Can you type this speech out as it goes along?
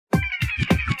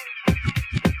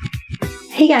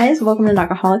Hey guys, welcome to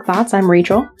Knockaholic Thoughts. I'm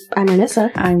Rachel. I'm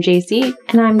Anissa. I'm JC.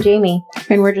 And I'm Jamie.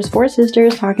 And we're just four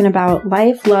sisters talking about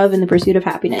life, love, and the pursuit of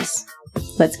happiness.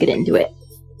 Let's get into it.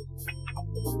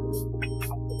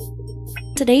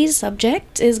 Today's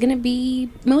subject is going to be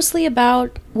mostly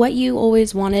about what you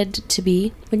always wanted to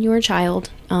be when you were a child.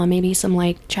 Maybe some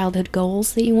childhood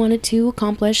goals that you wanted to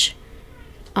accomplish.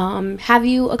 Have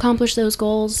you accomplished those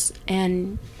goals?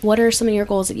 And what are some of your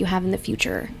goals that you have in the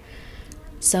future?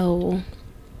 So,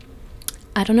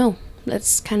 I don't know.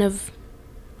 Let's kind of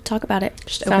talk about it.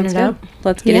 Just open it up.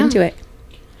 Let's get into it.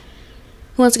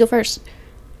 Who wants to go first?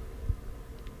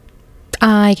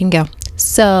 I can go.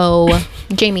 So,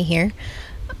 Jamie here.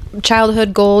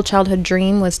 Childhood goal, childhood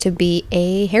dream was to be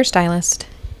a hairstylist.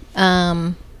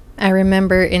 I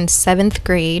remember in 7th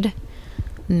grade,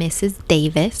 Mrs.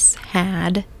 Davis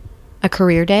had a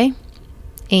career day.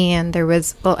 And there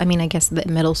was, I guess the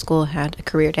middle school had a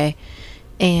career day.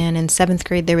 And in 7th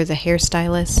grade, there was a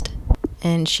hairstylist.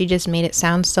 And she just made it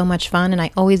sound so much fun. And I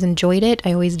always enjoyed it.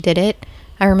 I always did it.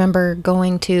 I remember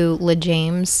going to La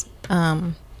James,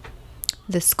 the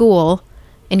school,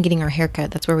 and getting our haircut.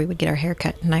 That's where we would get our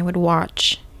haircut. And I would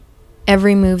watch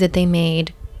every move that they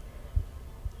made.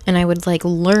 And I would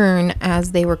learn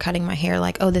as they were cutting my hair,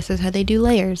 this is how they do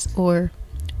layers. Or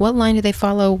what line do they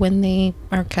follow when they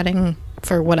are cutting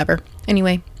for whatever.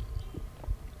 Anyway,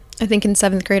 I think in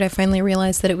 7th grade, I finally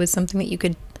realized that it was something that you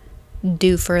could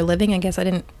do for a living. I guess I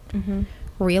didn't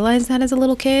realize that as a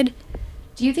little kid.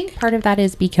 Do you think part of that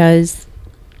is because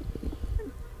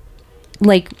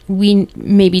we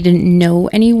maybe didn't know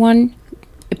anyone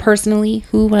personally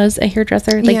who was a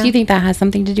hairdresser? Do you think that has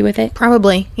something to do with it?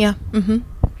 Probably, yeah.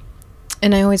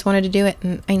 And I always wanted to do it,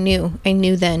 and I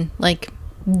knew then,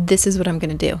 this is what I'm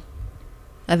going to do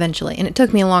eventually. And it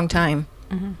took me a long time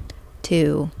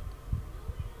to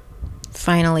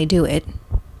finally do it.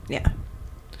 Yeah.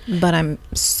 But I'm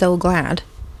so glad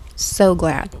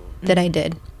that I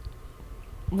did.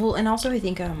 Well, and also I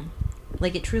think,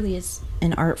 it truly is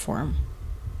an art form.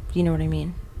 You know what I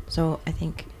mean? So I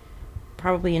think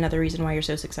probably another reason why you're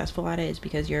so successful at it is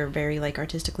because you're very,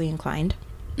 artistically inclined.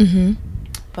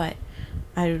 But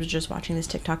I was just watching this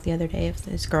TikTok the other day of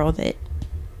this girl that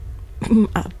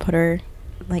cut her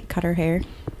hair.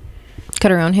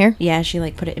 Cut her own hair? Yeah, she,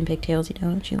 put it in pigtails,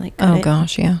 and she, cut it. Oh,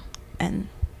 gosh, yeah. And...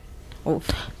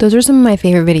 Those are some of my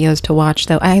favorite videos to watch,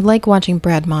 though. I like watching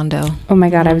Brad Mondo. Oh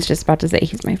my god, I was just about to say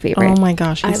he's my favorite. Oh my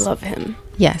gosh. I love him.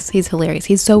 Yes, he's hilarious.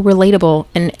 He's so relatable,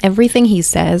 and everything he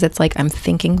says, it's I'm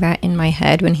thinking that in my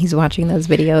head when he's watching those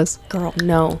videos. Girl,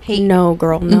 no. Hey. No,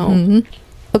 girl, no.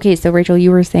 Okay, so Rachel, you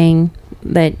were saying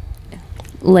that,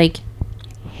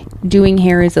 doing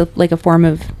hair is a form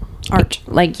of art.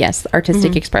 Yes,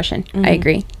 artistic expression. I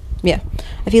agree. Yeah.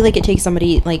 I feel like it takes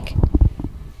somebody,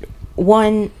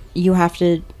 one... you have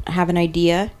to have an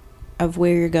idea of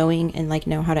where you're going and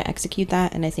know how to execute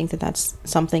that, and I think that that's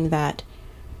something that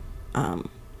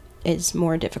is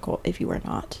more difficult if you are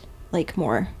not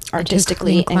more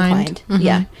artistically inclined.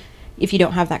 Yeah, if you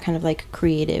don't have that kind of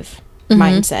creative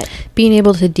mindset, being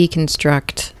able to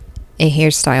deconstruct a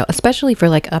hairstyle, especially for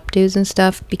updos and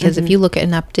stuff, because if you look at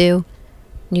an updo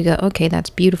you go, okay, that's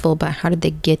beautiful, but how did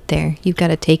they get there? You've got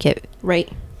to take it right.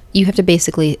 You have to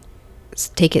basically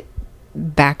take it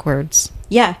backwards.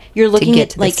 Yeah, you're looking at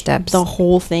the steps, the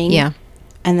whole thing. Yeah,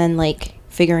 and then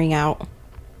figuring out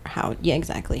how. Yeah,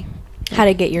 exactly. How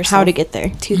to get yourself there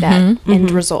to that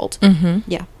end result.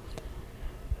 Yeah.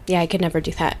 Yeah, I could never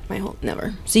do that.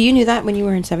 Never. So you knew that when you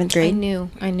were in 7th grade?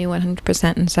 I knew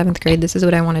 100% in 7th grade. This is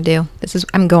what I want to do.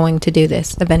 I'm going to do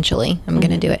this eventually. I'm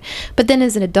going to do it. But then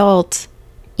as an adult,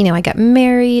 I got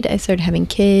married. I started having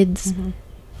kids.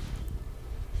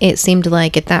 It seemed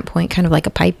at that point kind of like a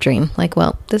pipe dream.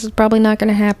 Well, this is probably not going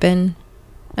to happen.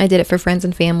 I did it for friends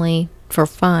and family, for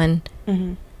fun.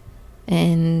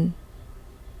 And,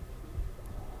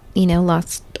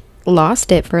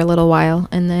 lost it for a little while.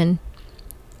 And then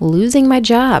losing my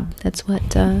job. That's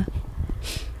what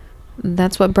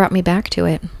brought me back to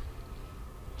it.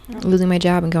 Losing my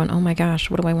job and going, oh my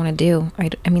gosh, what do I want to do?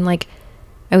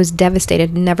 I was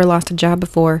devastated. Never lost a job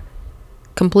before.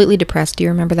 Completely depressed. Do you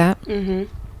remember that?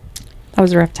 That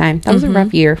was a rough time. That was a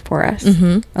rough year for us.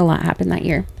 A lot happened that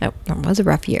year. That was a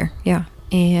rough year. Yeah.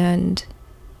 And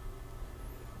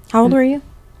how old were you?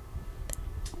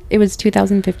 It was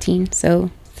 2015,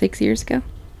 so 6 years ago.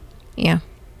 Yeah.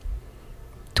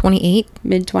 28.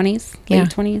 Mid-20s. Yeah. Late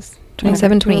 20s.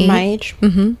 27, 28. My age.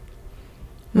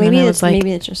 Maybe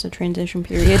it's just a transition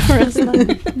period for us.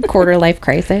 Quarter life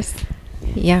crisis.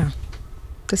 Yeah.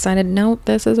 Decided, no,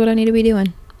 this is what I need to be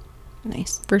doing.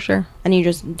 Nice. For sure. And you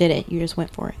just did it. You just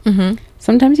went for it.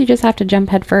 Sometimes you just have to jump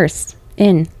head first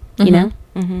in, you know?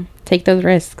 Mm-hmm. Take those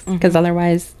risks, because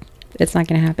otherwise it's not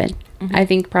going to happen. I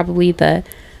think probably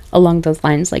along those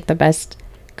lines, like the best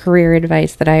career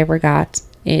advice that I ever got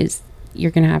is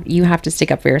you have to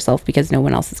stick up for yourself because no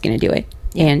one else is going to do it.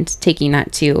 Yeah. And taking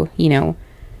that to, you know,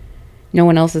 no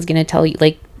one else is going to tell you,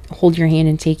 like, hold your hand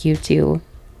and take you to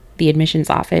the admissions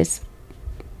office,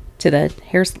 to the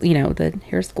hair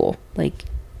school. Like,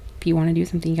 if you want to do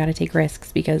something, you got to take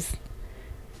risks, because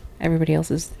everybody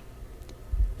else is,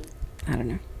 I don't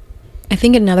know. I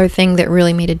think another thing that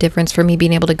really made a difference for me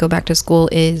being able to go back to school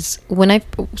is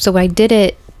so I did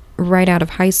it right out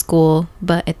of high school,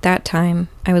 but at that time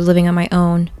I was living on my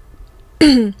own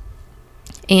and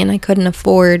I couldn't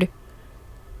afford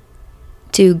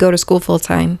to go to school full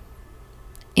time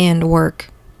and work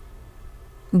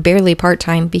barely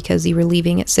part-time, because you were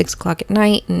leaving at 6 o'clock at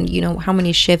night, and you know, how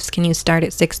many shifts can you start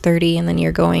at 6:30 and then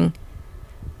you're going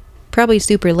probably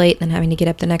super late, and then having to get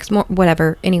up the next morning,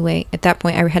 whatever. Anyway, at that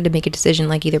point I had to make a decision,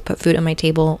 like either put food on my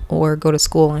table or go to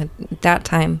school. And at that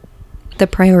time the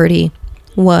priority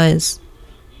was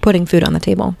putting food on the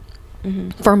table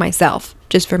for myself,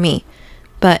 just for me.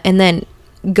 And then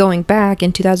going back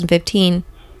in 2015,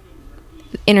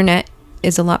 the internet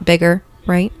is a lot bigger,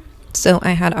 right? So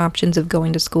I had options of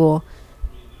going to school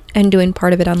and doing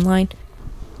part of it online,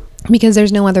 because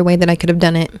there's no other way that I could have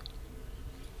done it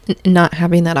not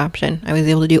having that option. I was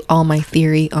able to do all my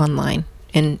theory online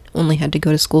and only had to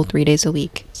go to school 3 days a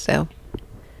week. So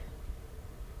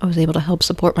I was able to help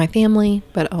support my family,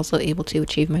 but also able to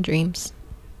achieve my dreams.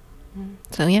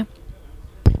 So yeah.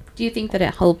 Do you think that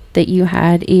it helped that you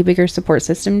had a bigger support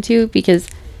system too? Because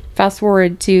fast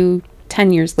forward to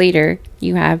 10 years later,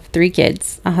 you have 3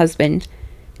 kids, a husband,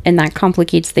 and that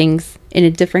complicates things in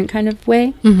a different kind of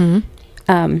way.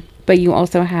 But you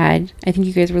also had, I think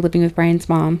you guys were living with Brian's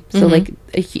mom, so like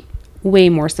way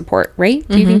more support, right?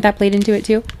 Do you think that played into it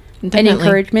too? Definitely. And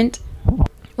encouragement?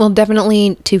 Well,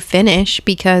 definitely to finish,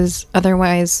 because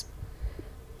otherwise,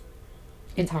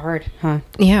 It's hard, huh?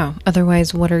 yeah,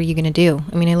 otherwise what are you going to do?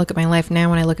 I mean, I look at my life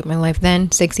now and I look at my life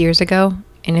then, 6 years ago,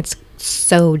 and it's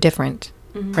so different,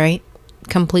 right?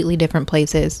 Completely different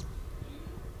places.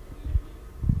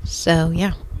 So,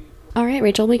 yeah. All right,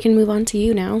 Rachel, we can move on to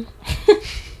you now.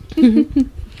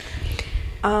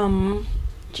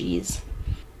 Geez.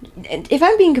 If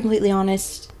I'm being completely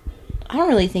honest, I don't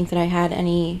really think that I had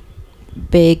any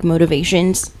big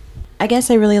motivations. I guess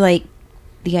I really like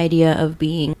the idea of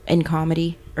being in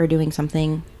comedy or doing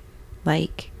something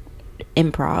like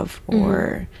improv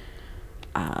or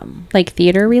Like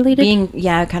theater related?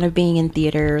 kind of being in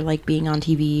theater, like being on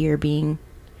TV or being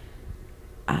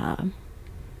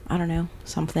I don't know,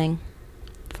 something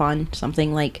fun,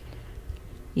 something like,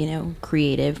 you know,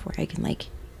 creative, where I can like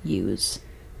use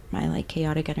my like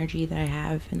chaotic energy that I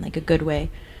have in like a good way.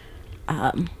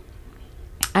 I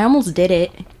almost did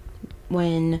it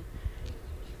when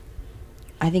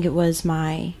I think it was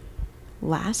my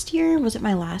last year. Was it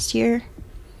my last year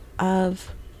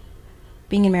of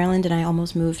being in Maryland, and I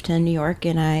almost moved to New York,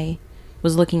 and I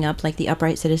was looking up like the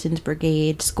Upright Citizens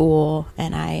Brigade school,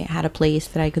 and I had a place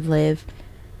that I could live,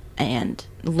 and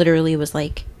literally was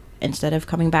like, instead of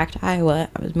coming back to Iowa,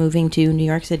 I was moving to New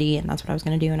York City, and that's what I was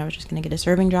going to do. And I was just going to get a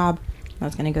serving job. I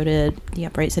was going to go to the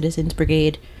Upright Citizens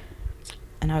Brigade,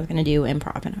 and I was going to do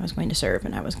improv, and I was going to serve,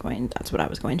 and that's what I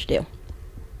was going to do.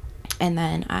 And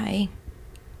then I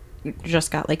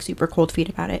just got like super cold feet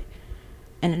about it,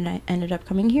 and then I ended up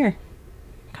coming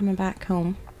back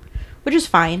home, which is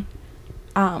fine.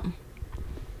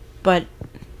 But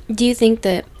Do you think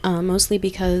that mostly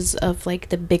because of like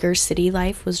the bigger city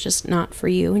life was just not for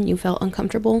you and you felt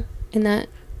uncomfortable in that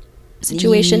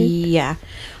situation? Yeah.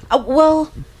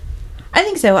 Well, I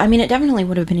think so. I mean, it definitely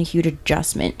would have been a huge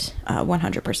adjustment,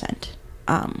 100%.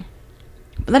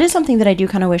 But that is something that I do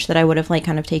kind of wish that I would have like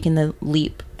kind of taken the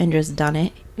leap and just done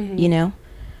it, you know?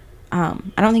 I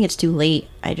don't think it's too late.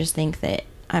 I just think that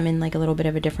I'm in like a little bit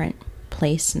of a different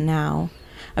place now.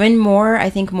 I'm in more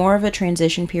of a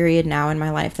transition period now in my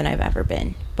life than I've ever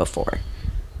been before.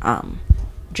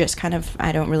 Just kind of,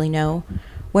 I don't really know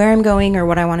where I'm going or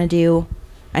what I want to do.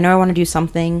 I know I want to do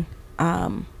something.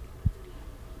 I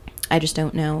just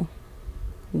don't know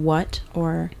what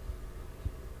or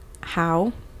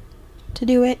how to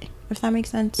do it, if that makes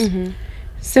sense.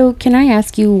 So can I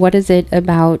ask you, what is it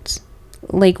about,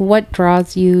 like, what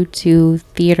draws you to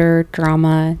theater,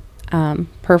 drama,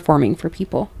 performing for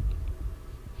people?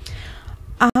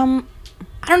 I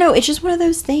don't know. It's just one of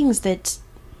those things that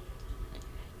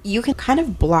you can kind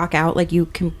of block out. Like you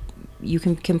can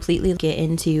completely get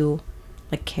into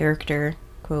like character,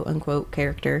 quote unquote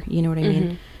character. You know what I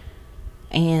mean?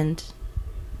 And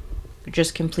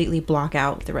just completely block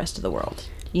out the rest of the world.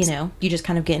 You know, you just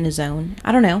kind of get in a zone.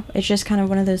 I don't know. It's just kind of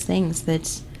one of those things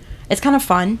it's kind of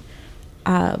fun.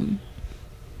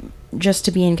 Just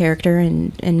to be in character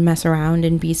and mess around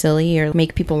and be silly or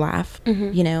make people laugh,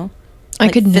 you know? I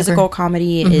could never. Physical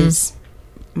comedy is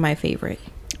my favorite.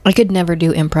 I could never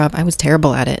do improv. I was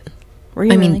terrible at it. Were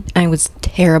you I really? mean, I was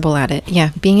terrible at it.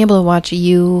 Yeah. Being able to watch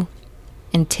you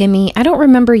and Timmy. I don't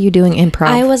remember you doing improv.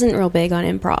 I wasn't real big on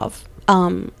improv.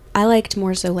 I liked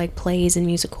more so like plays and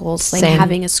musicals, like Same.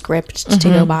 having a script to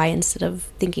go by instead of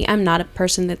thinking. I'm not a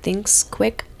person that thinks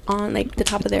quick on like the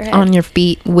top of their head. On your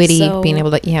feet, witty, So- being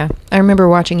able to, yeah. I remember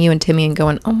watching you and Timmy and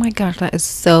going, oh my gosh, that is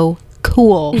so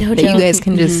cool. No that you joke. guys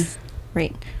can just,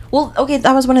 Right. Well, okay,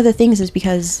 that was one of the things is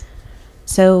because,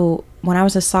 so when I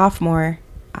was a sophomore,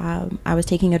 I was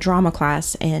taking a drama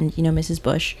class and, you know, Mrs.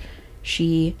 Bush,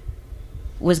 she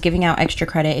was giving out extra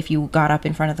credit if you got up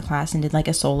in front of the class and did like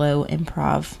a solo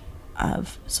improv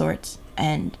of sorts.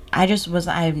 And I was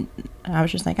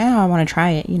just like, oh, I want to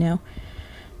try it, you know?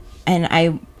 And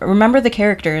I remember the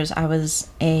characters. I was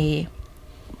a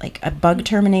bug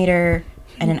terminator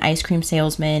and an ice cream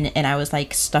salesman, and I was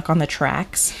like stuck on the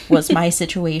tracks was my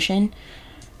situation.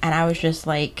 And I was just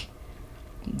like,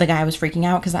 the guy was freaking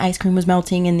out because the ice cream was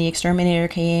melting and the exterminator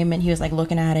came and he was like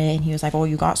looking at it and he was like, oh,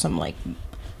 you got some like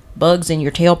bugs in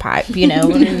your tailpipe, you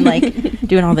know, and like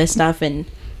doing all this stuff. And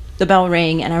the bell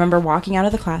rang and I remember walking out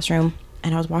of the classroom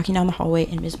and I was walking down the hallway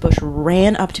and Ms. Bush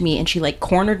ran up to me and she like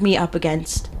cornered me up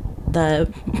against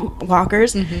the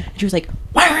lockers and she was like,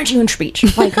 why aren't you in speech?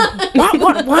 Like,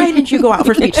 why didn't you go out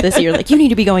for speech this year? Like, you need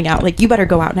to be going out. Like, you better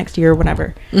go out next year or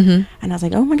whatever. And I was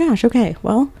like, oh my gosh, okay,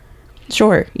 well,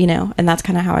 sure, you know. And that's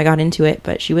kind of how I got into it.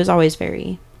 But she was always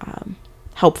very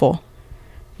helpful,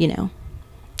 you know,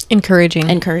 encouraging.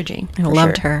 I I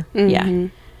loved her. Yeah.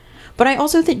 But I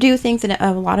also do think that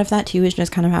a lot of that too is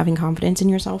just kind of having confidence in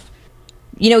yourself.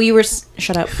 You know, you were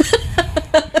shut up.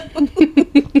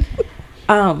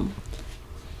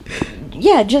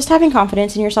 Yeah, just having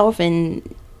confidence in yourself.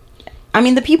 And I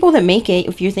mean, the people that make it,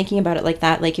 if you're thinking about it like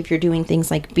that, like if you're doing things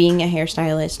like being a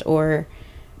hairstylist or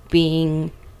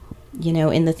being, you know,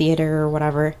 in the theater or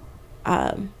whatever,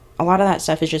 a lot of that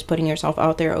stuff is just putting yourself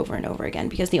out there over and over again,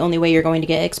 because the only way you're going to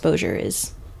get exposure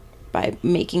is by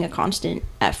making a constant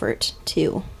effort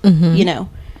to, you know,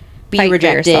 be Fight for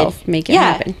rejected, yourself, make it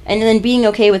happen. and then being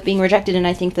okay with being rejected. And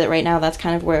I think that right now that's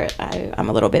kind of where I'm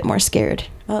a little bit more scared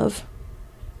of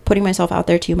putting myself out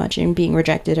there too much and being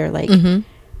rejected, or like,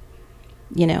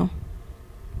 you know,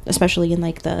 especially in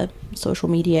like the social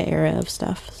media era of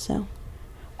stuff. So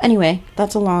anyway,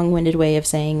 that's a long-winded way of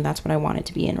saying that's what I want it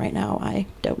to be in right now. I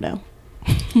don't know.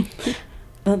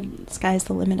 The sky's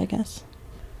the limit, I guess.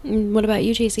 What about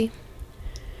you, JC?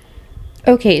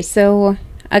 Okay, so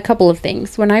a couple of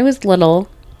things. When I was little,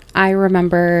 I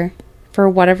remember for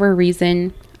whatever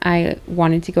reason, I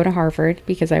wanted to go to Harvard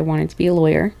because I wanted to be a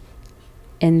lawyer.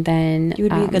 And then You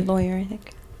would be a good lawyer, I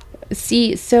think.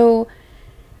 see, so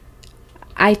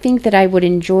I think that I would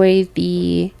enjoy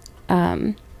the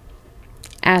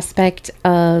aspect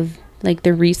of like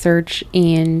the research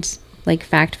and like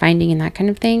fact finding and that kind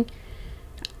of thing.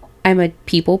 I'm a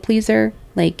people pleaser,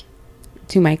 like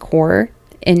to my core.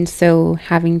 And so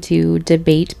having to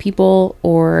debate people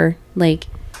or like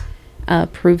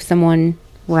prove someone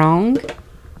wrong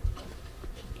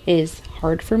is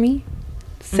hard for me.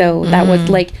 So that was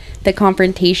like the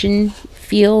confrontation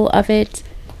feel of it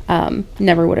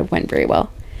never would have went very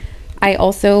well. I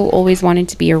also always wanted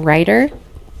to be a writer,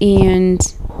 and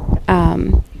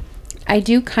I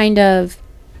do kind of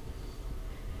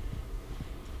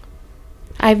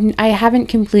I haven't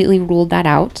completely ruled that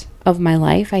out of my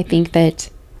life. I think that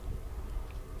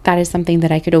is something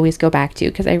that I could always go back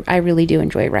to, because I really do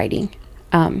enjoy writing.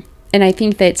 And I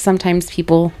think that sometimes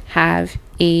people have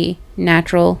a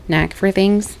natural knack for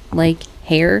things like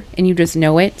hair and you just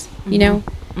know it, you know?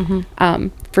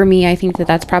 For me, I think that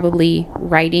that's probably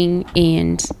writing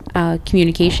and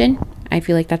communication. I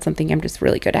feel like that's something I'm just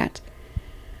really good at.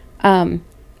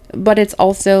 But it's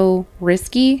also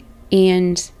risky,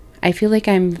 and I feel like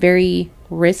I'm very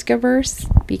risk averse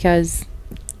because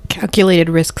Calculated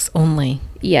risks only.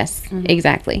 yes,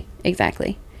 exactly.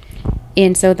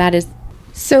 And so that is,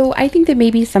 so I think that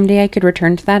maybe someday I could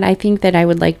return to that. I think that I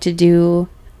would like to do,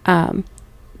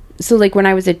 so like when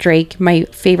I was at Drake, my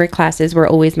favorite classes were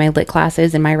always my lit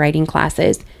classes and my writing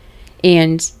classes.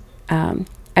 And I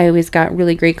always got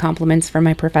really great compliments from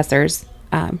my professors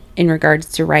in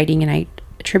regards to writing. And I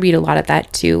attribute a lot of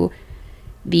that to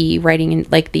the writing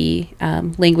and like the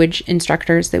language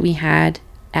instructors that we had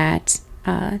at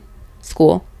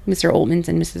school. Mr. Oltmans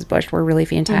and Mrs. Bush were really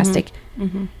fantastic.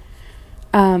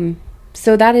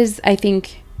 So that is, I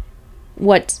think,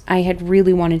 what I had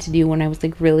really wanted to do when I was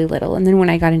like really little. And then when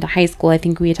I got into high school, I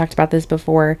think we had talked about this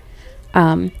before.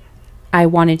 I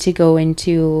wanted to go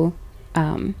into,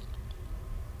 I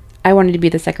wanted to be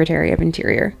the Secretary of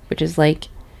Interior, which is like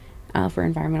for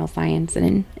environmental science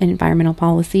and environmental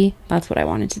policy. That's what I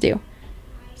wanted to do.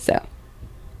 So,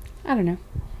 I don't know.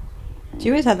 So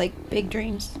you always had like big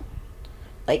dreams,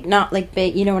 like not like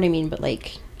big, you know what I mean, but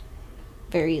like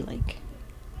very like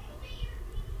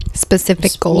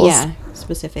Specific goals. Yeah,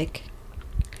 specific,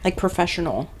 like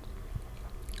professional.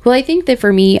 Well, I think that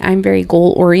for me, I'm very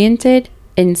goal oriented.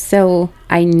 And so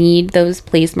I need those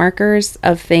place markers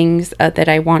of things that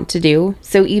I want to do.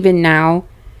 So even now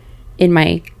in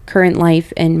my current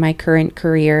life and my current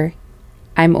career,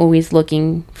 I'm always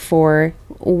looking for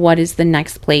what is the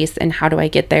next place and how do I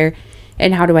get there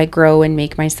and how do I grow and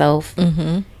make myself,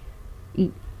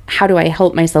 how do I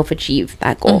help myself achieve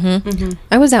that goal?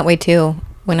 I was that way too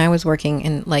when I was working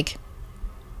in like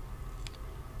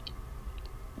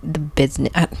the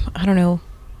business. I don't know.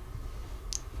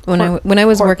 When I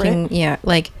was corporate. working, yeah,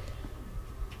 like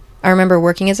I remember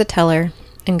working as a teller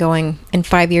and going, in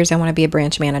 5 years I want to be a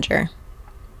branch manager.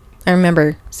 I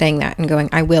remember saying that and going,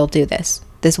 I will do this.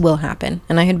 This will happen.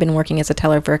 And I had been working as a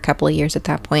teller for a couple of years at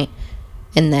that point.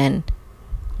 And then,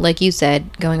 like you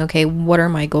said, going, okay, what are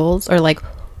my goals? Or like,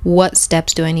 what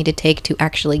steps do I need to take to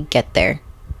actually get there?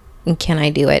 And can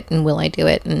I do it? And will I do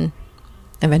it? And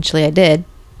eventually I did.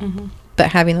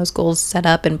 But having those goals set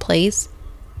up in place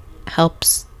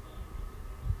helps.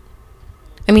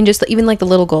 I mean, just even like the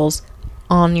little goals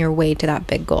on your way to that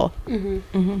big goal,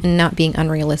 and not being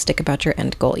unrealistic about your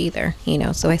end goal either, you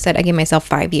know. So I said I gave myself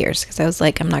 5 years because I was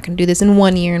like, I'm not going to do this in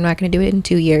 1 year, I'm not going to do it in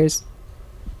 2 years,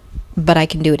 but I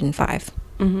can do it in 5.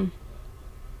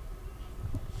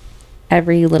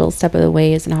 Every little step of the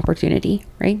way is an opportunity,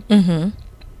 right? I'm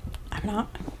not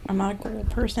a goal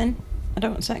person. I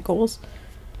don't set goals.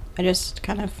 I just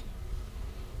kind of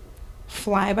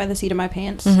fly by the seat of my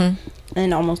pants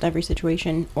in almost every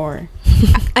situation. Or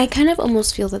I kind of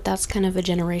almost feel that that's kind of a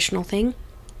generational thing.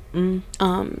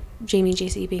 Jamie,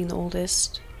 JC being the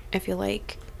oldest, I feel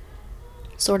like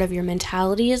sort of your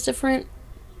mentality is different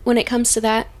when it comes to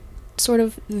that sort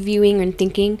of viewing and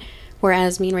thinking,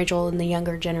 whereas me and Rachel in the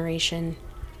younger generation,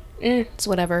 it's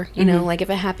whatever, you know, like if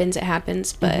it happens, it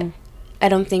happens, but I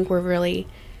don't think we're really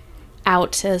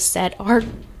out to set our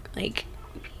like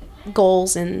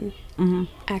goals and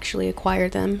actually acquire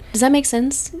them. Does that make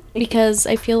sense? Because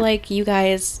I feel like you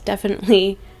guys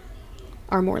definitely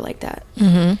are more like that.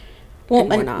 well,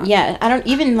 we're not. yeah, I don't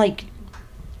even like.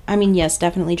 I mean, yes,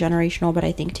 definitely generational, but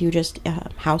I think too just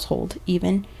household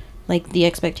even. Like the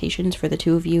expectations for the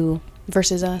two of you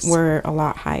Versus us. were a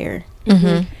lot higher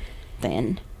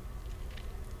than.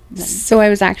 So I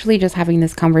was actually just having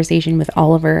this conversation with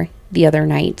Oliver the other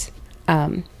night,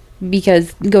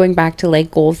 because going back to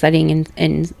like goal setting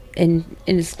and in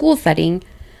a school setting,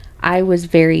 I was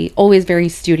always very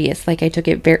studious. Like I took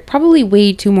it probably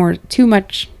way too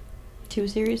much. Too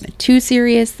serious? Too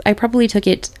serious. I probably took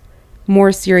it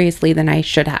more seriously than I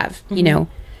should have, you know.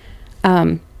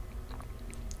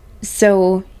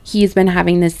 So he's been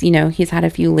having this, you know, he's had a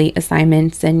few late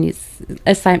assignments and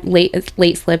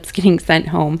late slips getting sent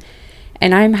home.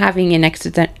 And I'm having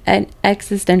an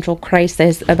existential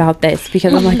crisis about this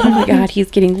because I'm like, oh my God, he's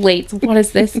getting late. So what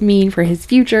does this mean for his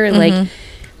future? Like,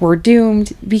 we're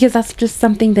doomed, because that's just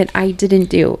something that I didn't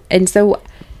do. And so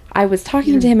I was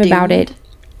talking to him about it.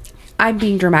 I'm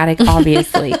being dramatic,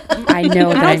 obviously. I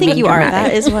know that I don't think being you are.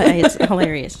 dramatic. That is what it's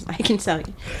hilarious. I can tell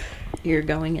you. You're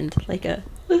going into like a.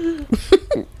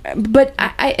 But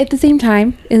I at the same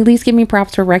time, at least give me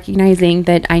props for recognizing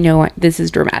that I know this is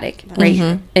dramatic,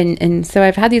 right? And so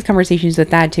I've had these conversations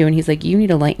with Dad too, and he's like, you need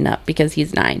to lighten up because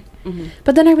he's 9.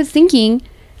 But then I was thinking,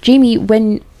 Jamie,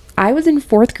 when I was in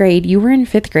 4th grade, you were in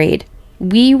 5th grade.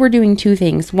 We were doing two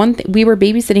things. One, we were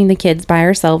babysitting the kids by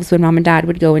ourselves when Mom and Dad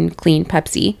would go and clean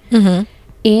Pepsi.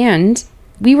 And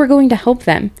we were going to help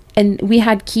them. And we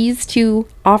had keys to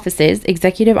offices,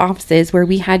 executive offices, where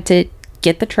we had to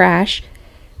get the trash,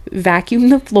 vacuum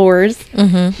the floors,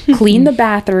 clean the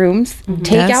bathrooms,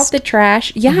 take out the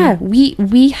trash. Yeah,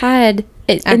 we had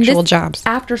Actual jobs.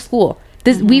 after school.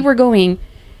 We were going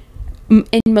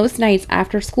in most nights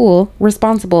after school,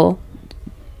 responsible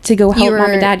to go help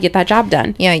Mom and Dad get that job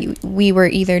done. Yeah, we were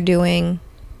either doing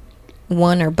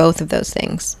one or both of those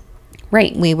things.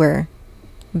 Right. We were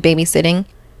babysitting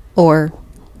or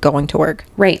going to work.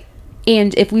 Right.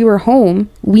 And if we were home,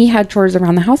 we had chores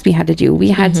around the house we had to do. We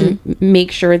had to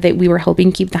make sure that we were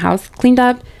helping keep the house cleaned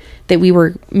up, that we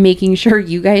were making sure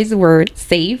you guys were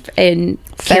safe and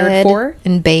cared Fed for.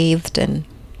 and bathed and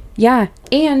Yeah.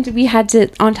 And we had to,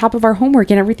 on top of our homework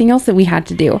and everything else that we had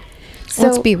to do. So,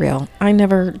 Let's be real. I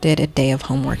never did a day of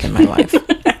homework in my life.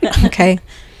 Okay?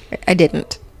 I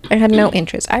didn't. I had no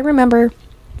interest. I remember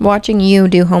watching you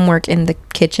do homework in the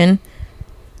kitchen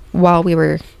while we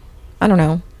were, I don't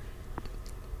know,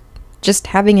 just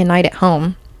having a night at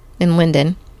home in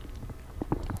Linden.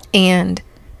 And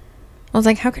I was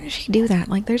like, how can she do that?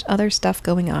 Like, there's other stuff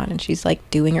going on. And she's like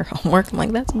doing her homework. I'm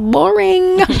like, that's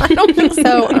boring. I don't think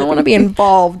so. I don't want to be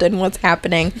involved in what's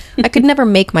happening. I could never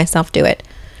make myself do it.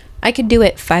 I could do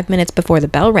it 5 minutes before the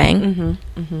bell rang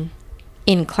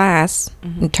in class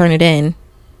and turn it in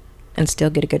and still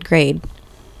get a good grade.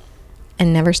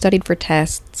 And never studied for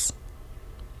tests.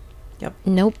 Yep.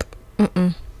 Nope.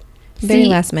 Mm-mm. Very See,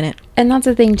 last minute. and that's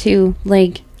the thing too.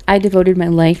 Like, I devoted my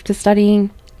life to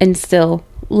studying, and still,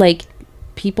 like,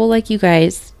 people like you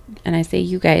guys, and I say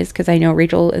you guys because I know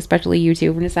Rachel, especially you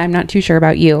two, Vanessa, I'm not too sure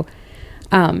about you.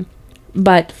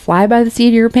 But fly by the seat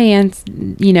of your pants,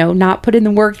 you know, not put in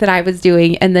the work that I was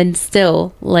doing, and then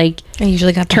still, like, I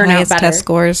usually got the turn out highest better. test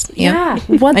scores. Yep. Yeah,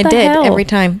 what I the did hell? every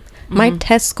time. My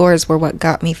test scores were what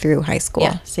got me through high school.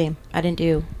 Yeah, same. I didn't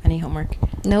do any homework.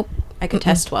 Nope. I could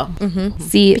test well.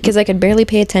 See, Because I could barely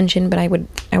pay attention, but I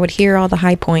would hear all the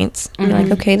high points. And be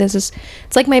like, okay, this is.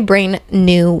 It's like my brain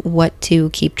knew what to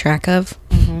keep track of.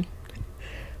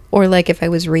 Or like if I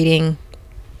was reading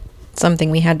something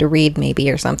we had to read maybe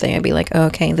or something, I'd be like, oh,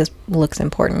 okay, this looks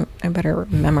important. I better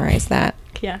memorize that.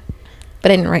 Yeah.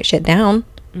 But I didn't write shit down.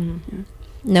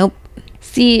 Nope.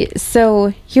 see,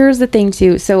 so here's the thing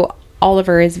too. So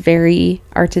Oliver is very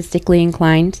artistically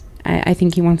inclined. I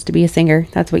think he wants to be a singer.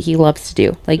 That's what he loves to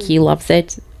do. Like, he loves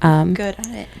it. Good at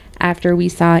it. After we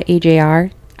saw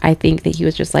AJR, I think that he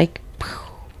was just like,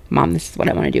 Mom, this is what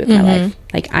I want to do with my life.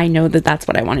 Like, I know that that's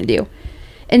what I want to do.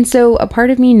 And so a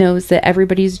part of me knows that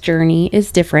everybody's journey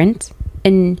is different,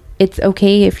 and it's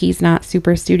okay if he's not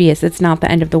super studious. It's not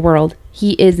the end of the world.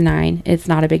 He is 9. It's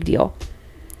not a big deal.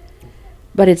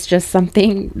 But it's just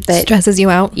something that Stresses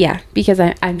you out. yeah, because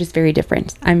I'm just very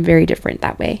different. I'm very different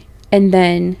that way. And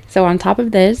then, so on top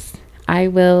of this, I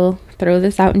will throw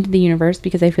this out into the universe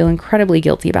because I feel incredibly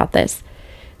guilty about this.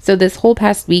 So this whole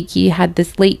past week, he had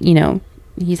this late, you know,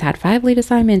 he's had 5 late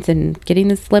assignments and getting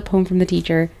this slip home from the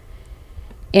teacher.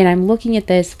 And I'm looking at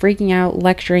this, freaking out,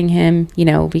 lecturing him, you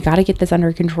know, we got to get this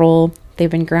under control.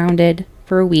 They've been grounded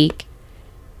for a week.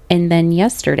 And then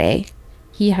yesterday,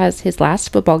 he has his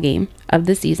last football game of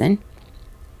the season.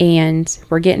 And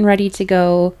we're getting ready to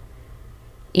go.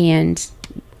 And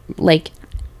like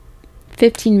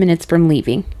 15 minutes from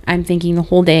leaving, I'm thinking the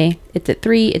whole day, it's at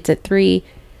 3.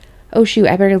 Oh shoot,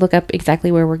 I better look up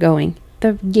exactly where we're going.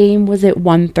 The game was at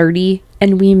 1:30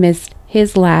 and we missed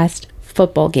his last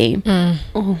football game.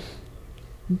 Oh,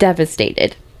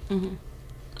 devastated.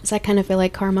 Does that kind of feel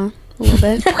like karma a little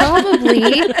bit?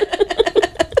 Probably.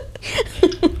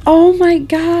 Oh my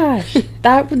gosh.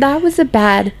 That was a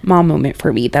bad mom moment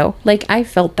for me though. Like, I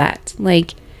felt that.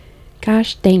 Like,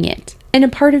 gosh dang it. And a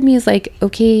part of me is like,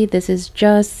 okay, this is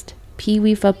just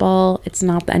pee-wee football. It's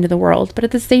not the end of the world. But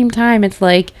at the same time, it's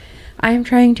like, I am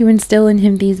trying to instill in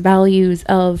him these values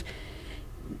of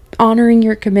honoring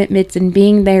your commitments and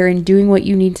being there and doing what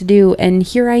you need to do. And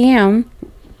here I am.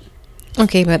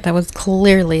 Okay, but that was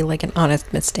clearly like an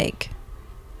honest mistake.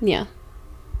 Yeah.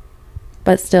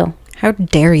 But still. How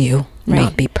dare you Right.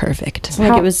 not be perfect? It's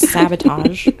like it was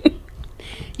sabotage. Did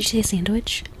you say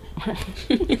sandwich?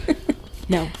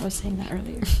 No, I was saying that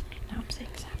earlier. Now I'm saying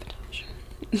sabotage.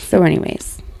 So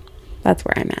anyways, that's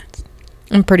where I'm at.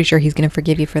 I'm pretty sure he's going to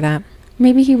forgive you for that.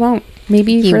 Maybe he won't.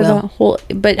 Maybe He for will. the whole.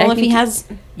 But Well, I if he think has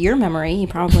your memory, he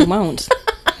probably won't.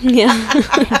 Yeah.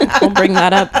 We'll bring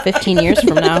that up 15 years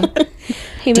from now.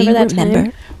 Hey, Do you remember that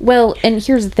remember? time? Well, and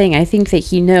here's the thing. I think that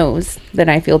he knows that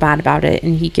I feel bad about it,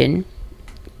 and he can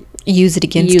Use it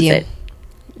against use you. it.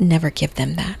 Never give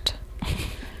them that.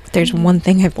 If there's one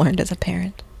thing I've learned as a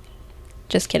parent.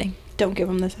 Just kidding. Don't give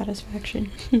him the satisfaction.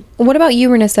 What about you,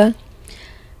 Renessa?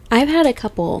 I've had a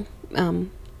couple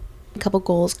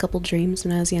goals, couple dreams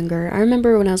when I was younger. I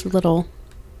remember when I was little,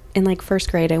 in like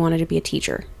first grade, I wanted to be a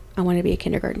teacher. I wanted to be a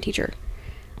kindergarten teacher.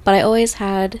 But I always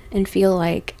had and feel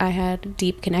like I had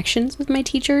deep connections with my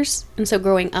teachers. And so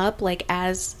growing up, like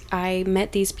as I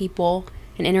met these people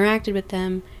and interacted with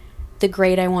them, the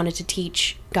grade I wanted to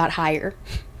teach got higher.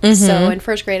 So in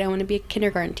first grade, I wanted to be a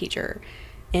kindergarten teacher.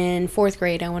 In fourth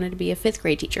grade, I wanted to be a fifth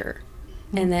grade teacher.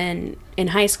 And then in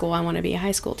high school, I want to be a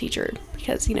high school teacher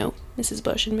because, you know, Mrs.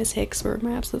 Bush and Miss Hicks were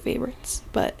my absolute favorites.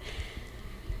 But,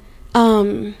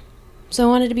 so I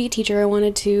wanted to be a teacher. I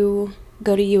wanted to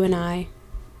go to UNI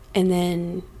and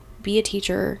then be a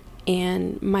teacher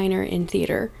and minor in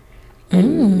theater.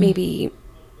 and maybe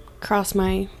cross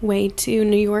my way to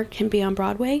New York and be on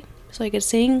Broadway so I could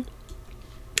sing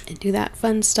and do that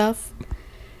fun stuff.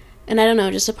 And I don't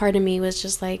know, just a part of me was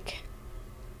just like,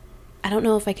 I don't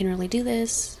know if I can really do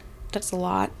this. That's a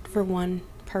lot for one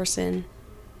person.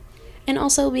 And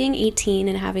also being 18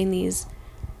 and having these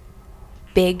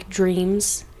big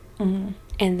dreams and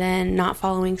then not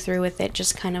following through with it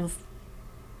just kind of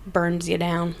burns you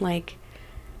down. Like,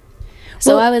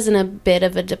 so Well- I was in a bit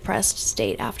of a depressed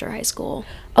state after high school.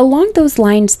 Along those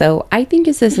lines, though, I think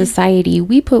as a society,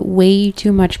 we put way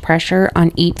too much pressure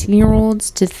on 18-year-olds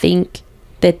to think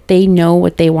that they know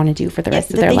what they want to do for the rest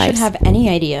of that their they lives. should have any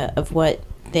idea of what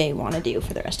they want to do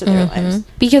for the rest of their lives.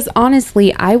 Because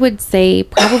honestly, I would say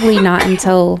probably not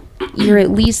until you're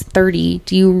at least 30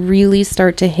 do you really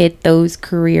start to hit those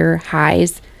career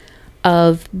highs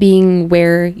of being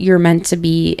where you're meant to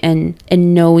be and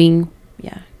knowing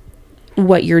Yeah.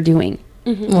 what you're doing.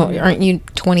 Well, aren't you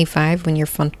 25 when your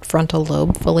frontal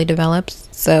lobe fully develops?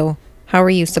 So how are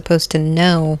you supposed to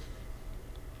know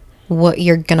what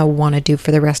you're going to want to do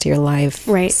for the rest of your life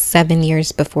Right. 7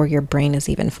 years before your brain is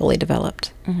even fully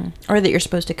developed? Or that you're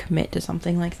supposed to commit to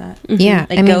something like that. Yeah.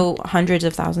 Like go hundreds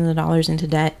of thousands of dollars into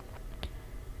debt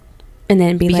And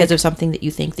then be because like, of something that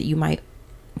you think that you might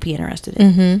be interested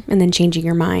in. and then changing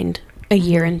your mind a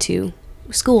year into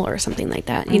school or something like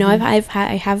that. You know, I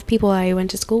have people I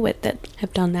went to school with that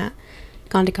have done that,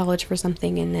 gone to college for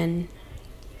something, and then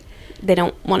they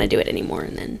don't want to do it anymore,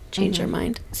 and then change their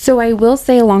mind. So I will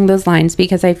say along those lines,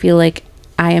 because I feel like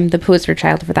I am the poster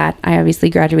child for that. I obviously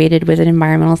graduated with an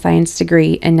environmental science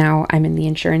degree, and now I'm in the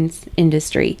insurance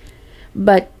industry.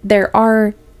 But there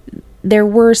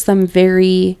were some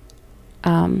very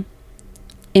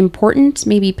important,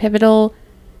 maybe pivotal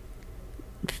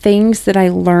things that I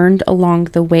learned along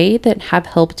the way that have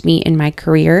helped me in my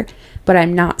career. But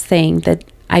I'm not saying that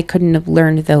I couldn't have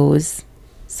learned those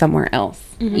somewhere else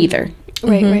either.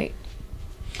 Right, right.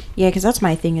 Yeah, because that's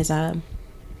my thing is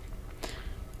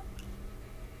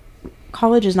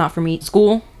college is not for me.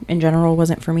 School in general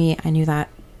wasn't for me. I knew that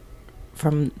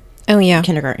from Oh, yeah.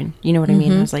 kindergarten. You know what I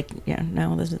mean? I was like, yeah,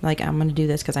 no, this is like, I'm going to do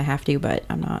this because I have to, but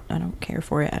I don't care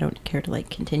for it. I don't care to like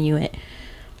continue it.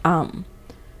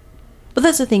 But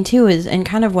that's the thing too is, and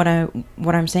kind of what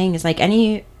I'm saying is like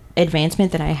any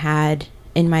advancement that I had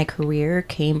in my career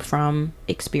came from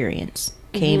experience,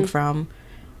 came from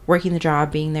working the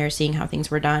job, being there, seeing how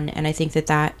things were done. And I think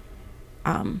that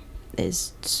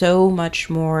is so much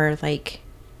more like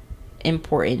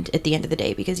important at the end of the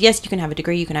day, because yes, you can have a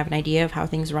degree, you can have an idea of how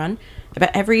things run,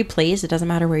 but every place, it doesn't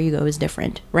matter where you go, is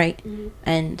different, right?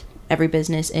 And every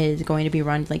business is going to be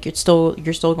run like you're still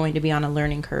going to be on a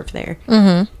learning curve there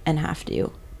and have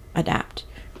to adapt,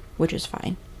 which is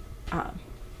fine.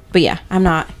 But yeah,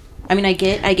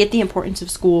 I get the importance of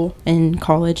school and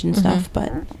college and stuff,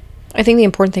 but I think the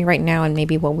important thing right now, and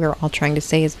maybe what we're all trying to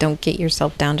say, is don't get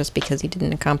yourself down just because you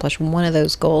didn't accomplish one of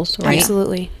those goals, right?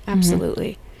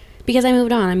 Absolutely. Because I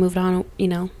moved on, you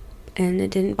know, and it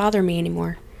didn't bother me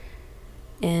anymore.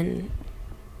 And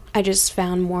I just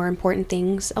found more important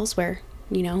things elsewhere,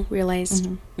 you know, realized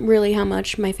really how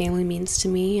much my family means to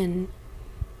me and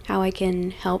how I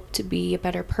can help to be a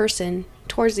better person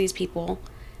towards these people,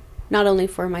 not only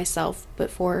for myself, but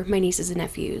for my nieces and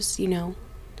nephews, you know,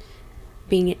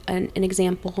 being an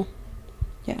example.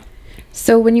 yeah.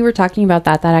 So when you were talking about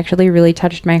that actually really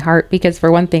touched my heart, because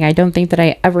for one thing, I don't think that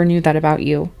I ever knew that about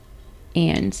you.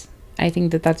 And I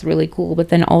think that that's really cool. But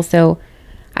then also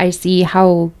I see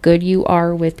how good you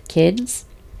are with kids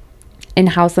and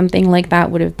how something like that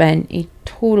would have been a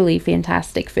totally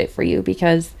fantastic fit for you,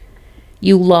 because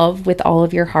you love with all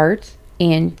of your heart,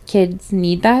 and kids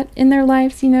need that in their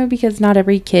lives, you know, because not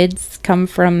every kids come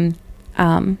from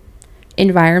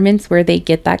environments where they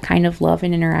get that kind of love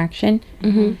and interaction.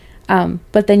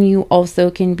 But then you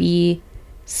also can be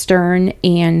stern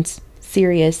and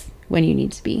serious when you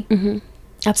need to be.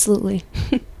 Absolutely.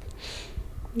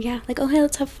 Yeah, like, oh, hey,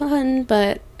 let's have fun.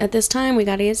 But at this time, we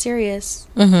got to get serious.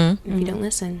 If you don't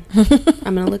listen,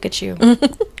 I'm going to look at you.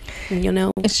 And you'll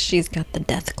know She's got the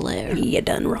death glare. you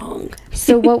done wrong.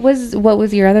 So what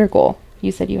was your other goal?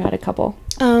 You said you had a couple.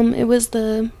 It was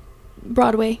the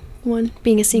Broadway one,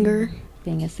 being a singer.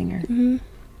 Being a singer.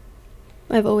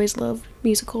 I've always loved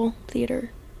musical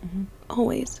theater.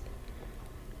 Always.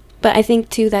 But I think,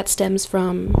 too, that stems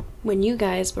from when you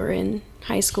guys were in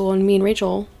high school and me and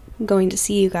Rachel going to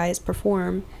see you guys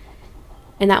perform.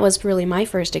 And that was really my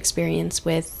first experience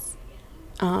with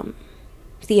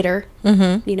theater,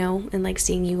 you know, and like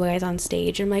seeing you guys on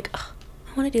stage. I'm like, oh,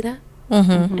 I want to do that.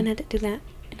 And I did do that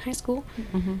in high school.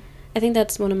 I think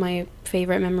that's one of my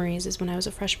favorite memories, is when I was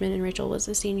a freshman and Rachel was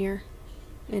a senior.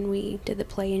 and we did the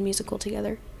play and musical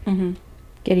together.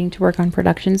 Getting to work on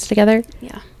productions together.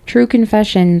 Yeah. True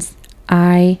confessions,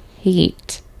 I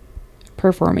hate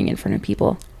performing in front of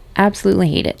people. Absolutely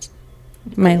hate it.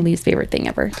 My least favorite thing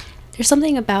ever. There's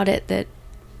something about it that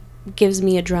gives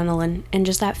me adrenaline and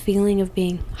just that feeling of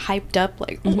being hyped up,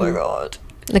 like, oh my God.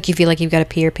 Like you feel like you've got to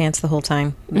pee your pants the whole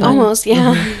time. Almost,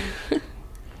 yeah.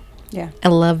 Yeah. I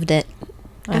loved it.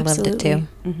 I loved it Absolutely.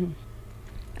 too.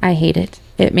 I hate it.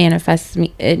 It manifests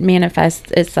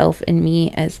itself in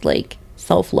me as like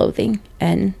self-loathing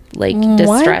and like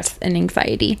distress and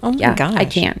anxiety. Oh my I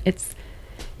gosh. can't.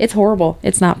 It's horrible.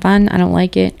 It's not fun. I don't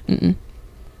like it.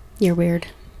 You're weird.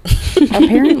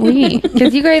 Apparently,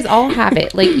 because you guys all have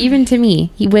it. Like even to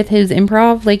me, with his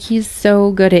improv, like he's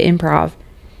so good at improv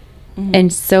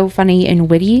and so funny and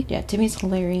witty. Yeah, Timmy's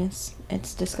hilarious.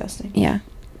 It's disgusting. Yeah,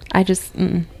 I just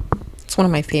It's one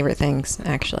of my favorite things,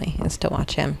 actually, is to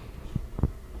watch him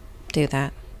do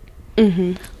that.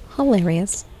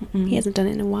 Hilarious. He hasn't done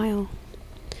it in a while.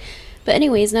 But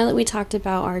anyways, now that we talked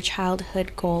about our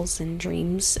childhood goals and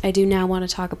dreams, I do now want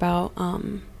to talk about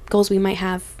goals we might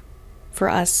have for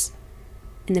us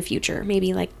in the future.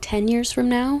 Maybe like 10 years from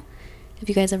now. Have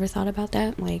you guys ever thought about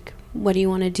that? Like, what do you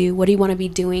want to do? What do you want to be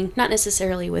doing? Not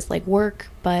necessarily with like work,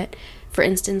 but for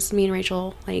instance, me and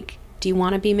Rachel, like, do you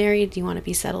want to be married? Do you want to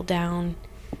be settled down?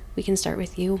 We can start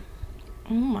with you.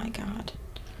 Oh my God.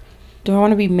 Do I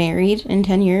want to be married in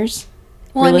 10 years?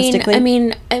 Well, Realistically? I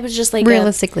mean, it was just like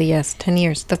Realistically, yes. 10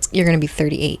 years. You're going to be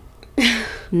 38.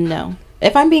 No.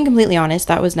 If I'm being completely honest,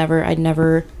 I'd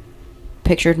never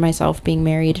pictured myself being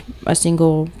married a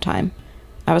single time.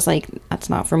 I was like, that's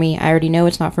not for me. I already know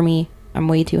it's not for me. I'm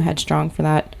way too headstrong for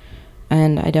that.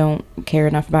 And I don't care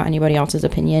enough about anybody else's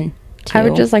opinion. I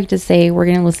would just like to say we're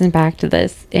going to listen back to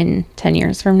this in 10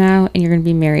 years from now and you're going to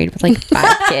be married with like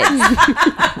 5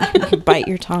 kids. Bite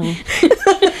your tongue.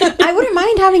 I wouldn't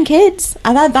mind having kids.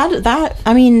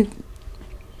 I mean,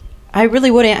 I really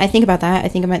wouldn't. I think about that. I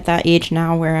think I'm at that age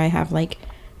now where I have like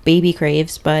baby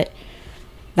craves, but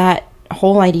that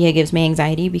whole idea gives me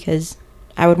anxiety because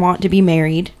I would want to be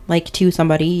married like to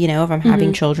somebody, you know, if I'm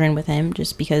having children with him,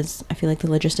 just because I feel like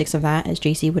the logistics of that, as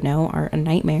JC would know, are a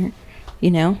nightmare, you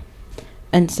know?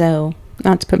 And so,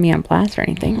 Not to put me on blast or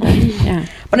anything, but yeah.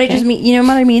 but I just mean, you know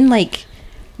what I mean? Like,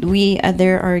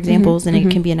 there are examples and it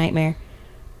can be a nightmare.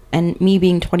 And me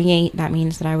being 28, that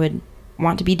means that I would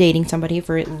want to be dating somebody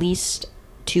for at least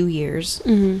 2 years.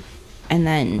 And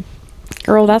then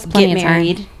Girl, that's plenty get of time.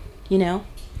 married, you know?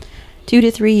 2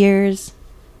 to 3 years,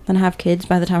 then have kids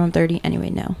by the time I'm 30. Anyway,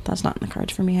 no, that's not in the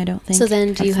cards for me, I don't think. So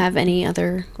then, do you have any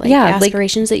other like Yeah, like-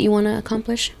 aspirations that you want to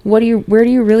accomplish? Where do you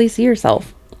really see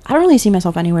yourself? I don't really see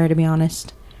myself anywhere, to be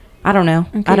honest. I don't know.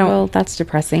 Okay, I don't. well, that's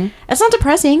depressing. It's not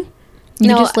depressing. You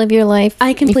No, just live your life. I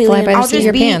You completely fly by the I'll seat of just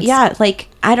your be pants. yeah, like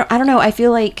I don't know. I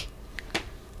feel like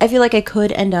I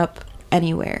could end up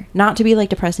anywhere. Not to be like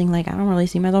depressing, like I don't really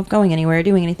see myself going anywhere,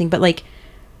 doing anything, but like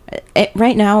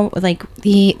right now, like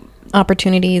The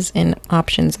opportunities and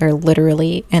options are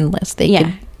literally endless.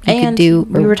 You and could do.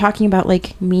 we were talking about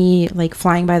like me like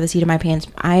flying by the seat of my pants.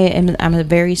 I'm a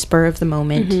very spur of the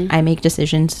moment. I make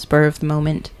decisions spur of the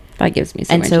moment. That gives me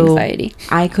so And much so anxiety.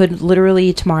 I could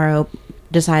literally tomorrow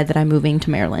decide that I'm moving to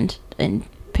Maryland and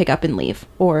pick up and leave,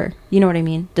 or you know what I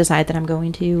mean, decide that I'm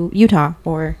going to Utah,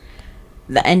 or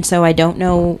and so I don't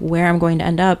know where I'm going to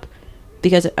end up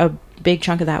because a big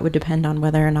chunk of that would depend on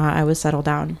whether or not I was settled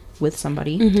down with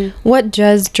somebody. What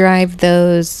does drive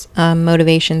those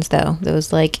motivations, though?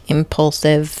 Those like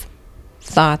impulsive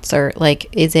thoughts, or like,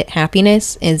 is it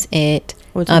happiness? Is it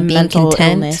Well, it's being mental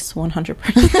content? illness, 100%.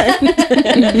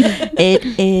 It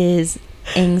is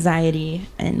anxiety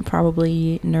and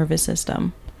probably nervous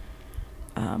system.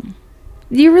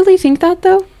 Do you really think that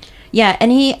though? Yeah,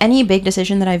 any big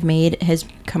decision that I've made has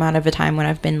come out of a time when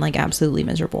I've been like absolutely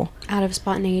miserable. Out of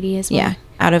spontaneity as well. Yeah,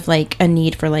 out of like a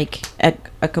need for like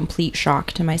a complete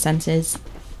shock to my senses.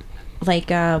 Like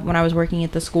when I was working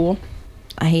at the school,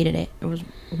 I hated it. It was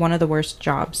one of the worst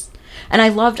jobs. And I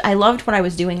loved what I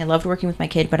was doing. I loved working with my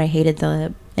kid, but I hated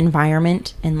the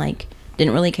environment and like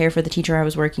didn't really care for the teacher I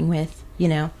was working with, you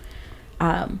know.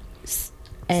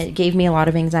 It gave me a lot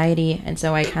of anxiety, and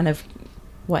so I kind of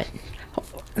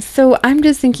So I'm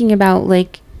just thinking about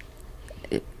like,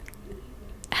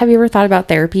 have you ever thought about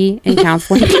therapy and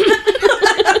counseling?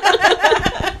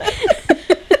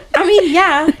 I mean,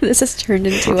 yeah. This has turned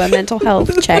into a mental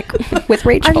health check with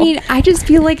Rachel. I mean, I just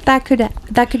feel like that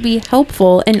could be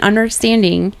helpful in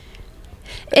understanding.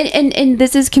 And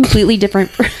this is completely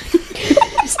different.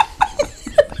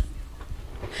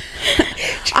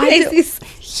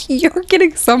 You're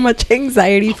getting so much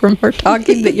anxiety from her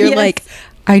talking that you're Yes. like,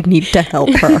 I need to help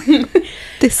her.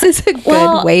 This is a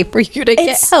good way for you to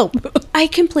get help. I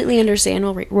completely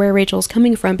understand where Rachel's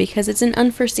coming from because it's an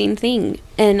unforeseen thing.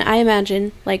 And I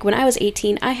imagine, like, when I was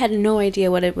 18, I had no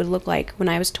idea what it would look like when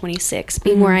I was 26.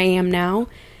 Being where I am now,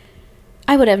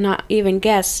 I would have not even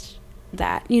guessed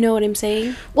that. You know what I'm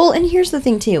saying? Well, and here's the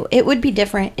thing, too. It would be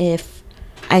different if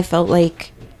I felt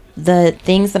like the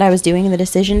things that I was doing and the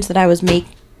decisions that I was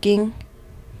making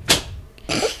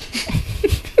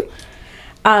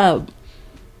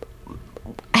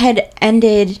had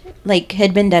ended, like,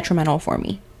 had been detrimental for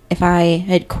me. If I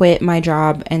had quit my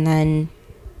job and then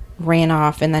ran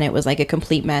off and then it was, like, a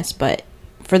complete mess. But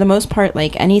for the most part,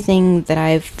 like, anything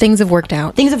that Things have worked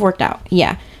out. things have worked out,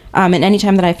 yeah. And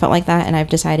anytime that I felt like that and I've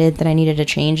decided that I needed a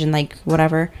change and, like,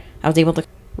 whatever, I was able to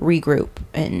regroup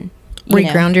and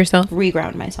Reground yourself?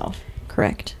 Reground myself.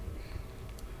 Correct.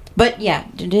 But yeah,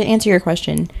 to answer your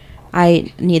question,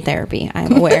 I need therapy.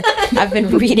 I'm aware. I've been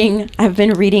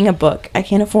reading a book. I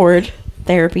can't afford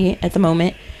therapy at the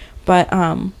moment, but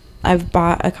I've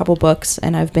bought a couple books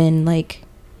and I've been, like,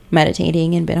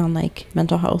 meditating and been on, like,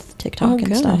 mental health TikTok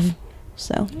and stuff.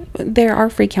 So There are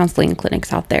free counseling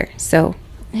clinics out there, so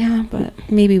yeah, but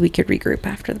maybe we could regroup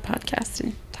after the podcast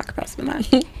and talk about some of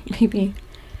that. maybe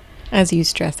As you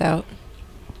stress out.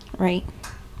 right.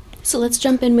 So let's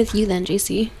jump in with you then,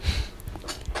 JC.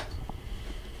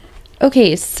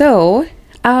 Okay, so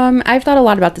I've thought a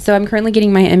lot about this. So I'm currently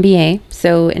getting my MBA.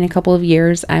 So in a couple of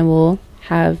years, I will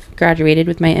have graduated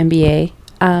with my MBA.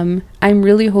 I'm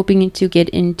really hoping to get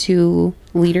into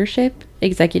leadership,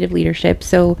 executive leadership.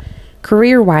 So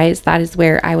career-wise, that is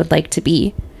where I would like to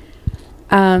be.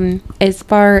 As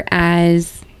far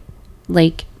as,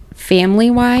 like,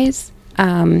 family-wise,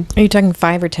 Are you talking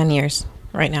 5 or 10 years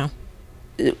right now?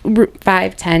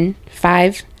 5, 10,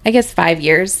 5, I guess 5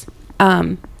 years.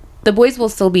 The boys will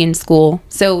still be in school.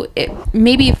 So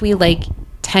maybe if we, like,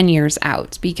 10 years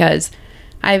out, because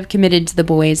I've committed to the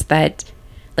boys that,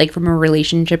 like, from a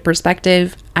relationship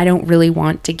perspective, I don't really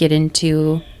want to get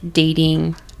into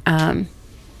dating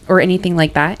or anything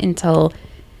like that until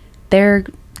they're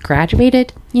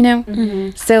graduated, you know?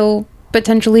 Mm-hmm. So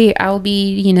potentially I'll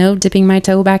be, dipping my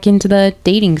toe back into the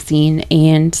dating scene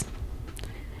and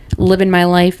living my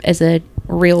life as a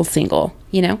real single,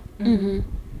 Mm-hmm.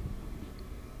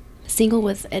 Single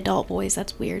with adult boys,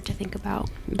 that's weird to think about.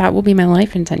 That will be my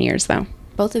life in 10 years, though.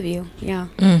 Both of you, yeah.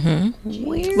 Mm-hmm.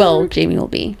 Weird. Well, Jamie will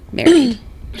be married.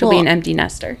 She'll be Well- an empty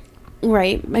nester.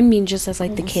 Right. I mean, just as,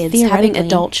 like, the kids, having theoretically.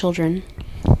 adult children.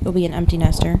 You'll be an empty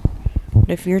nester. But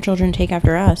if your children take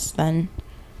after us, then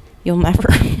you'll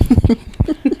never.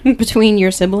 Between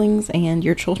your siblings and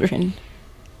your children,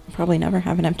 you'll probably never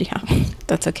have an empty house.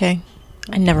 That's okay.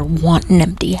 I never want an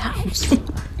empty house.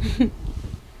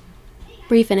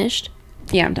 Were you finished?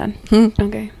 Yeah, I'm done.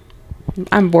 Okay.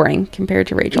 I'm boring compared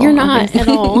to Rachel. You're not at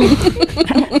all.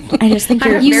 I just think I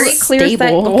you're have very clear set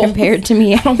stable goals. compared to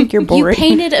me. I don't think you're You boring.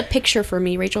 painted a picture for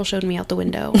me. Rachel showed me out the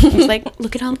window. I was like,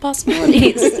 look at all the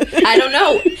possibilities. I don't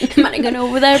know. Am I going to go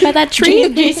over there by that tree?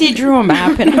 JC drew a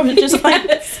map, and I was just like,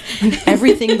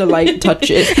 everything the light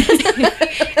touches.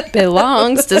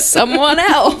 Belongs to someone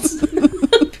else.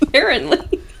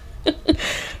 Apparently.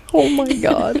 Oh my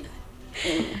god.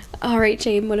 All right,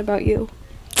 Jane, what about you?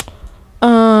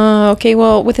 Okay,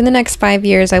 well, within the next 5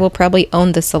 years, I will probably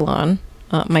own the salon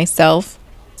myself.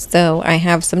 So I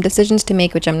have some decisions to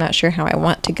make, which I'm not sure how I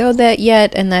want to go that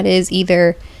yet. And that is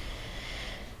either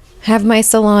have my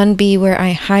salon be where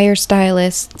I hire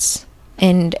stylists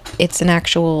and it's an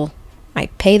actual, I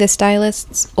pay the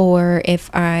stylists, or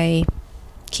if I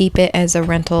keep it as a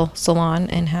rental salon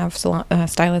and have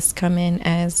stylists come in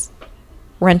as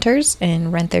renters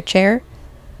and rent their chair.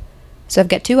 So I've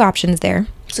got two options there.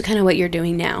 So kind of what you're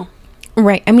doing now.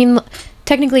 Right. I mean,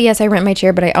 technically, yes, I rent my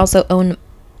chair, but I also own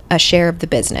a share of the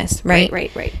business, right?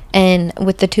 Right. And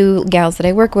with the two gals that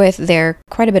I work with, they're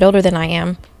quite a bit older than I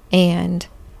am, and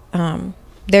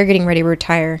they're getting ready to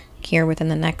retire here within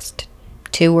the next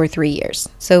 2 or 3 years.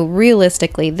 So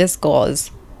realistically, this goal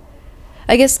is,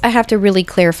 I guess I have to really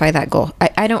clarify that goal.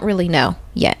 I don't really know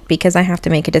yet because I have to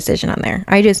make a decision on there.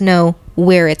 I just know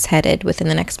where it's headed within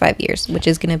the next 5 years, which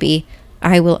is going to be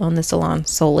I will own the salon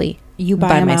solely You buy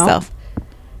by 'em out? myself.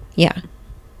 Yeah.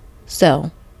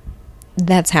 So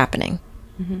that's happening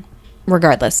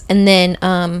regardless. And then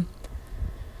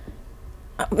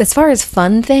as far as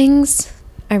fun things,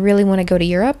 I really want to go to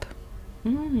Europe.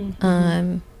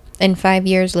 In 5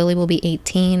 years, Lily will be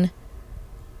 18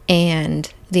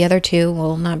 and the other two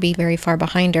will not be very far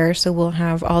behind her. So we'll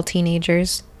have all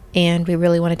teenagers and we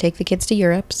really want to take the kids to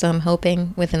Europe. So I'm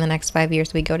hoping within the next 5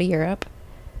 years we go to Europe.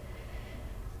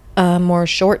 More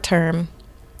short term,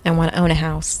 I want to own a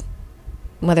house.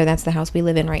 Whether that's the house we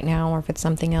live in right now or if it's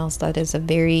something else, that is a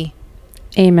very...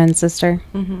 Amen, sister.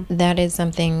 That is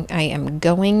something I am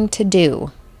going to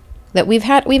do. That we've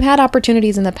had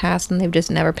opportunities in the past and they've just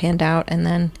never panned out, and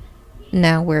then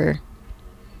now we're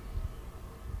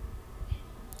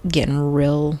getting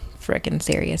real frickin'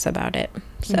 serious about it.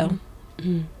 So,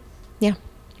 yeah.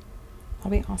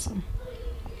 That'll be awesome.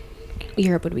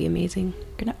 Europe would be amazing.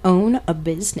 Gonna own a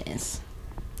business.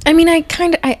 I mean, I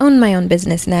own my own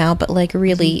business now, but like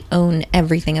really own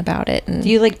everything about it. And Do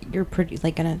you you're pretty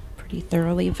gonna pretty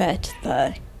thoroughly vet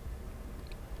the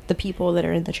people that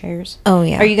are in the chairs? Oh,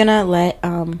 yeah. Are you gonna let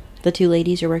the two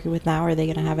ladies you're working with now, are they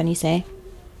gonna have any say?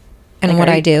 and Like, what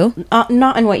are I you- do?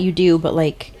 Not in what you do, but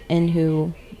like in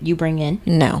who you bring in.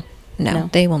 No, No?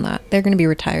 they will not. They're going to be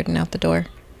retired and out the door.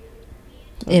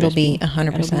 It'll just be be-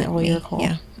 100% it'll be all me. your call.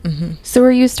 Yeah. So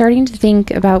are you starting to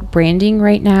think about branding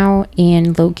right now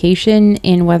and location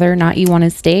and whether or not you want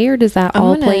to stay, or does that I all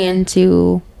wanna- play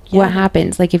into what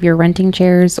happens? Like if you're renting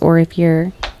chairs or if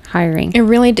you're hiring?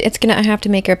 I have to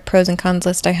make a pros and cons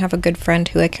list. I have a good friend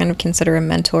who I kind of consider a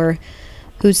mentor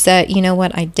who said, you know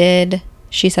what,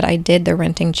 she said, I did the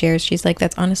renting chairs. She's like,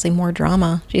 that's honestly more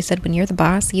drama. She said, when you're the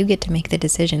boss, you get to make the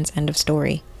decisions, end of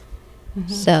story.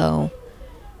 So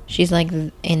she's like,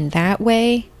 in that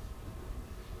way,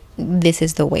 this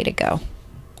is the way to go.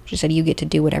 She said, you get to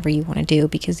do whatever you want to do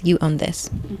because you own this.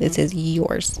 This is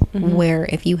yours. Where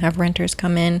if you have renters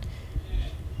come in,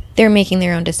 they're making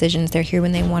their own decisions. They're here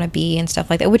when they want to be and stuff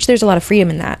like that, which there's a lot of freedom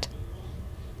in that.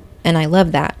 And I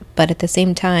love that. But at the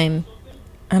same time,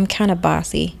 I'm kind of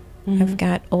bossy. I've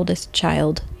got oldest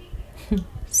child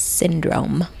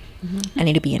syndrome. I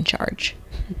need to be in charge.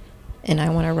 And I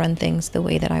want to run things the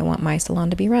way that I want my salon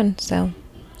to be run. So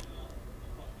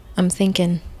I'm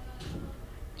thinking,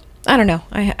 I don't know.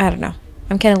 I don't know.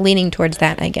 I'm kind of leaning towards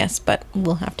that, I guess, but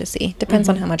we'll have to see. Depends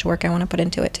on how much work I want to put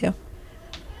into it too.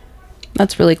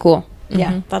 That's really cool.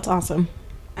 Yeah, that's awesome.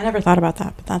 I never thought about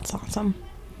that, but that's awesome.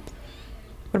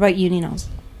 What about you, Ninos?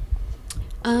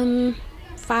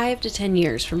 5 to 10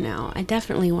 years from now, I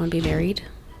definitely want to be married,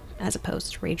 as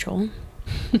opposed to Rachel.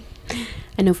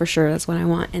 I know for sure that's what I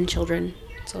want, and children.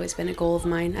 It's always been a goal of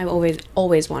mine. I've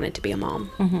always wanted to be a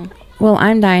mom. Well,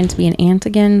 I'm dying to be an aunt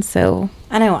again, so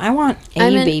I know, I want a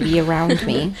I'm in- baby around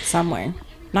me somewhere.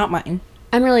 Not mine.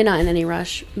 I'm really not in any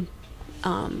rush,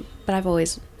 but I've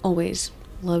always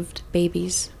loved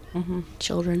babies,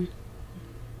 children.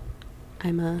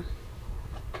 I'm a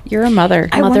you're a mother.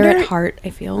 I mother wonder- at heart, I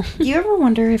feel. Do you ever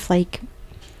wonder if, I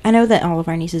know that all of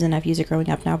our nieces and nephews are growing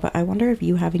up now, but I wonder if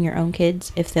you having your own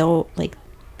kids, if there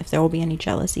will be any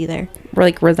jealousy there. Or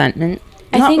like resentment.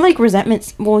 Not think- like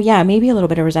resentments. Well, yeah, maybe a little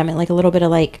bit of resentment, like a little bit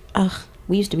of ugh,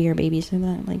 we used to be your babies, and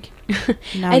then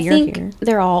now I you're think here.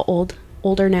 they're all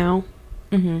older now.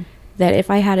 That if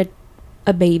I had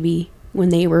a baby when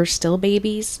they were still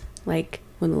babies, like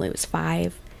when Lily was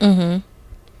 5,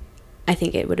 I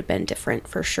think it would have been different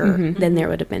for sure. Then there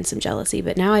would have been some jealousy.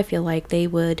 But now I feel like they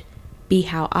would be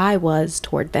how I was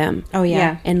toward them. Oh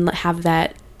yeah. And have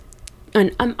that.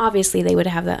 And obviously they would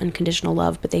have that unconditional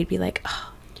love, but they'd be like,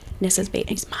 oh, Nissa's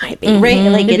baby's my baby. Right,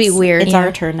 like It'd be it's weird, It's yeah.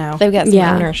 our turn now. They've got some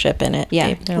Yeah. ownership in it.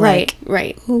 Yeah. They're Right, like,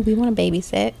 right. ooh, we want to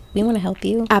babysit. We want to help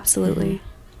you. Absolutely.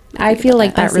 I feel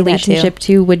like I that see that too. relationship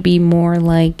too would be more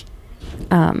like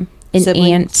an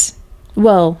Siblings. aunt.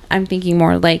 Well, I'm thinking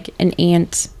more like an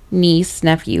aunt, niece,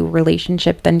 nephew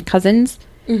relationship than cousins.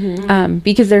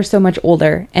 Because they're so much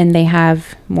older and they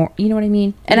have more, you know what I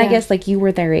mean? And I Yeah. guess like you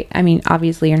were their, I mean,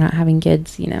 obviously you're not having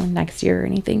kids, next year or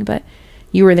anything, but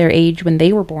you were their age when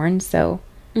they were born. So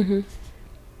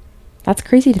that's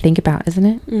crazy to think about, isn't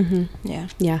it? Yeah.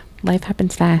 Yeah, Life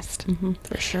happens fast.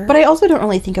 for sure. But I also don't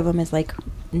really think of them as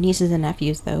nieces and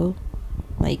nephews, though.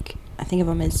 I think of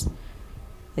them as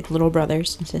little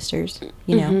brothers and sisters.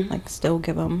 You know, still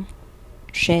give them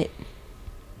shit.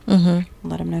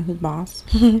 Let them know who's boss.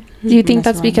 Do you think Mess that's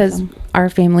around with because them. our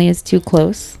family is too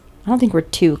close? I don't think we're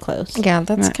too close. Yeah,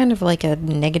 that's Right. kind of like a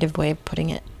negative way of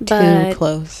putting it. But- Too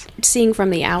close. Seeing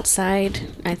from the outside,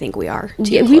 I think we are. Too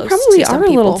Yeah, we close probably to some are a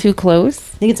little people. too close.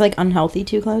 I think it's family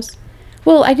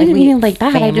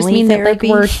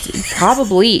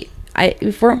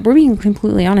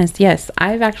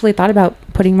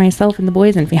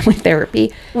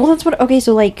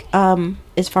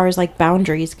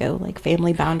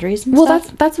boundaries and Well,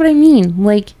 stuff. that's what I mean.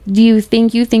 Like, do you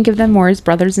think of them more as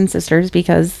brothers and sisters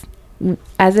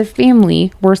as a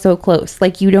family we're so close?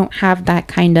 Like, you don't have that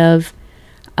kind of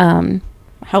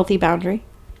Healthy boundary.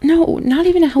 no, not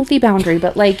even a healthy boundary,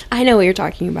 but like I know what you're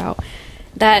talking about.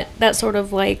 That sort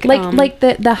of like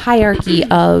the hierarchy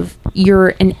of you're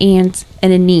an aunt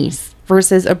and a niece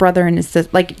versus a brother and a sister,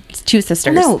 like two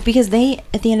sisters. No, because they,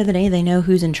 at the end of the day, they know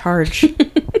who's in charge.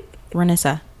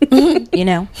 Renessa. You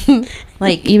know?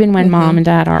 Like, Even when mom and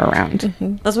dad are around.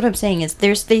 that's what I'm saying is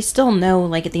they still know,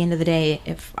 like, at the end of the day,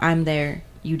 if I'm there,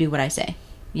 you do what I say.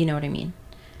 You know what I mean?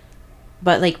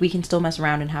 But, like, we can still mess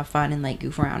around and have fun and, like,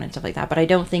 goof around and stuff like that. But I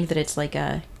don't think that it's, like,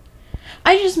 a...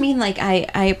 I just mean, like,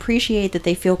 I appreciate that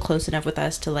they feel close enough with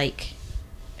us to, like...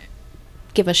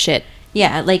 Give a shit.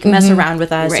 Yeah, like, mess around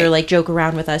with us Right. or, like, joke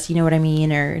around with us. You know what I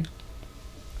mean? Or...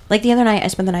 Like, the other night, I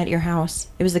spent the night at your house.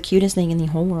 It was the cutest thing in the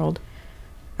whole world.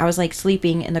 I was, like,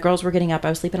 sleeping, and the girls were getting up. I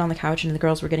was sleeping on the couch, and the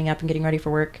girls were getting up and getting ready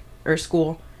for work or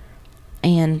school.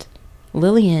 And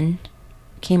Lillian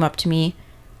came up to me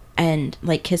and,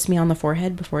 like, kissed me on the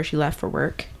forehead before she left for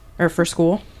work or for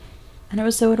school. And it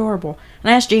was so adorable.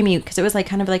 And I asked Jamie, because it was, like,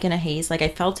 kind of, like, in a haze. Like, I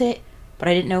felt it, but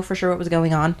I didn't know for sure what was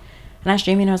going on. And I asked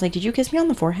Jamie, and I was like, did you kiss me on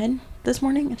the forehead this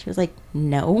morning? And she was like,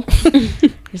 no.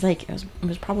 She was like, it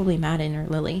was probably Madden or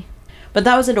Lily. But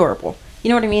that was adorable. You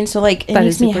know what I mean? So, like, it That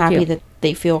makes is me super happy cute. that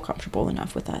they feel comfortable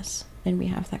enough with us. And we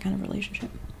have that kind of relationship.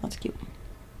 That's cute.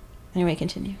 Anyway,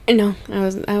 continue. No, I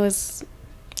was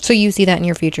So you see that in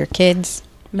your future kids,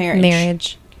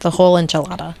 marriage, the whole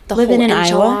enchilada. the Living whole in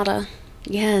Iowa? enchilada.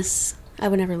 Yes, I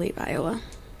would never leave Iowa.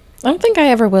 I don't think I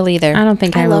ever will either. I don't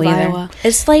think I, love will either. Iowa.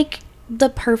 It's like the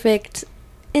perfect.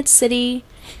 It's city,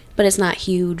 but it's not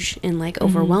huge and like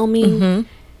overwhelming, Mhm.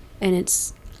 and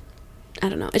it's. I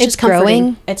don't know. It's just comforting.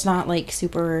 growing. It's not, like,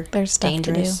 super There's stuff to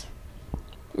dangerous.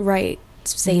 Right.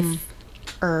 It's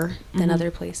safer than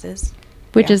other places.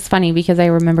 Which Yeah. is funny because I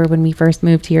remember when we first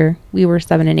moved here, we were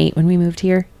 7 and 8 when we moved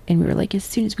here. And we were like, as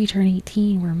soon as we turn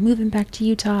 18, we're moving back to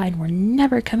Utah and we're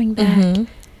never coming back.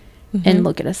 Mm-hmm. And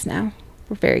look at us now.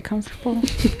 We're very comfortable.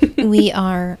 We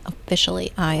are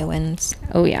officially Iowans.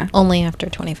 Oh, yeah. Only after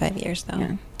 25 years, though.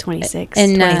 Yeah. 26.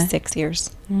 And 26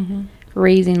 years.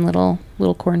 raising little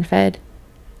corn-fed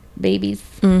babies.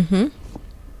 Mm-hmm.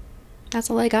 that's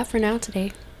all I got for now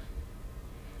today.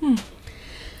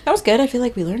 That was good. I feel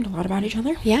like we learned a lot about each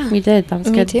other. Yeah. We did. That was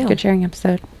Me good. too. Good sharing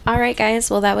episode. All right, guys.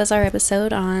 Well, that was our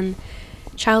episode on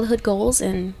childhood goals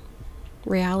and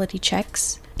reality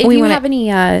checks. If We you wanna- have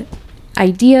any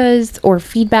ideas or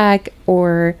feedback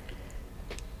or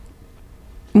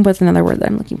what's another word that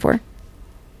I'm looking for?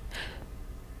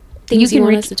 Things you want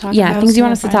reach, us to talk yeah, about. things you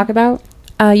want us to talk about.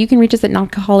 You can reach us at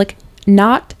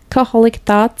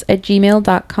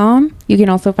notcaholicthoughts@gmail.com. You can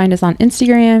also find us on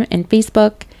Instagram and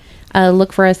Facebook.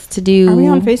 Look for us to do. Are we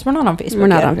on Facebook? We're not on Facebook. We're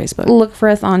not yet. on Facebook. Look for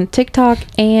us on TikTok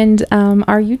and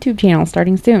our YouTube channel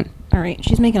starting soon. All right.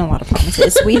 She's making a lot of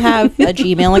promises. We have a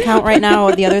Gmail account right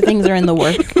now. The other things are in the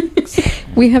works.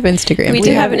 We have Instagram. We too.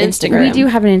 do have an Instagram. We do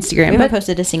have an We Instagram, haven't but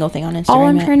posted a single thing on Instagram all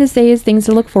I'm yet. trying to say is things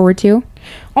to look forward to.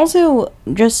 Also,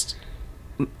 just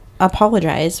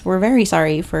apologize. We're very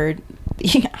sorry for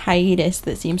the hiatus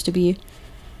that seems to be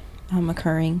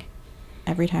occurring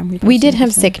every time we post We did an have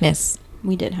episode. sickness.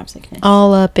 We did have sickness.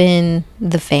 All up in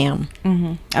the fam.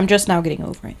 I'm just now getting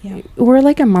over it. Yeah. We're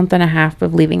like a month and a half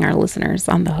of leaving our listeners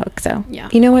on the hook, so Yeah.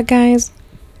 You know what, guys?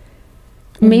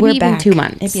 maybe We're even back. 2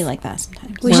 months. It'd be like that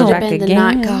sometimes. We We're should have back been the again.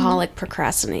 non-alcoholic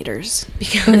procrastinators.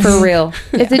 Because For real.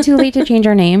 Is it too late to change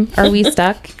our name? Are we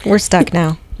stuck? We're stuck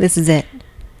now. This is it.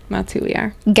 That's who we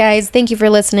are. Guys, thank you for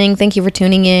listening. Thank you for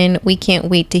tuning in. We can't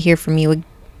wait to hear from you.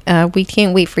 We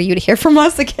can't wait for you to hear from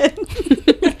us again.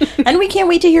 And we can't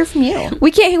wait to hear from you.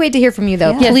 We can't wait to hear from you,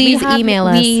 though. Yes, Please we have- email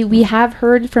us. We have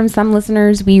heard from some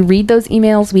listeners. We read those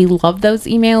emails. We love those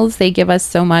emails. They give us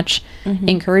so much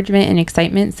encouragement and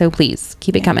excitement. So please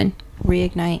keep it coming.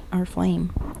 Reignite our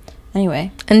flame.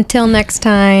 Anyway, Until next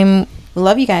time,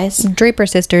 love you guys. Draper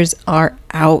Sisters are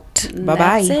out.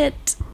 Bye-bye. That's it.